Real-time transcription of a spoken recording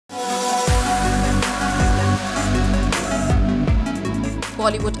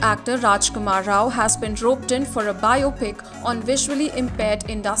Bollywood actor Rajkummar Rao has been roped in for a biopic on visually impaired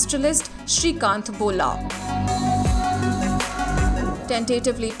industrialist Srikanth Bolla.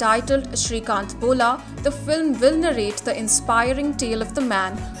 Tentatively titled Srikanth Bolla, the film will narrate the inspiring tale of the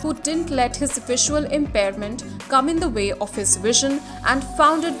man who didn't let his visual impairment come in the way of his vision and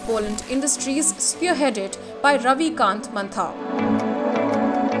founded Bollant Industries, spearheaded by Ravi Kanth Mantha.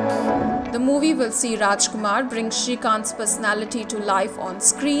 The movie will see Rajkummar bring Srikanth's personality to life on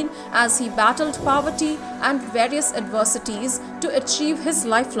screen as he battled poverty and various adversities to achieve his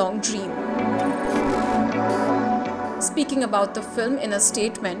lifelong dream. Speaking about the film in a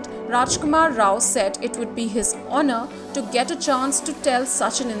statement, Rajkummar Rao said it would be his honor to get a chance to tell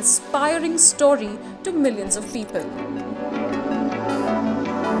such an inspiring story to millions of people.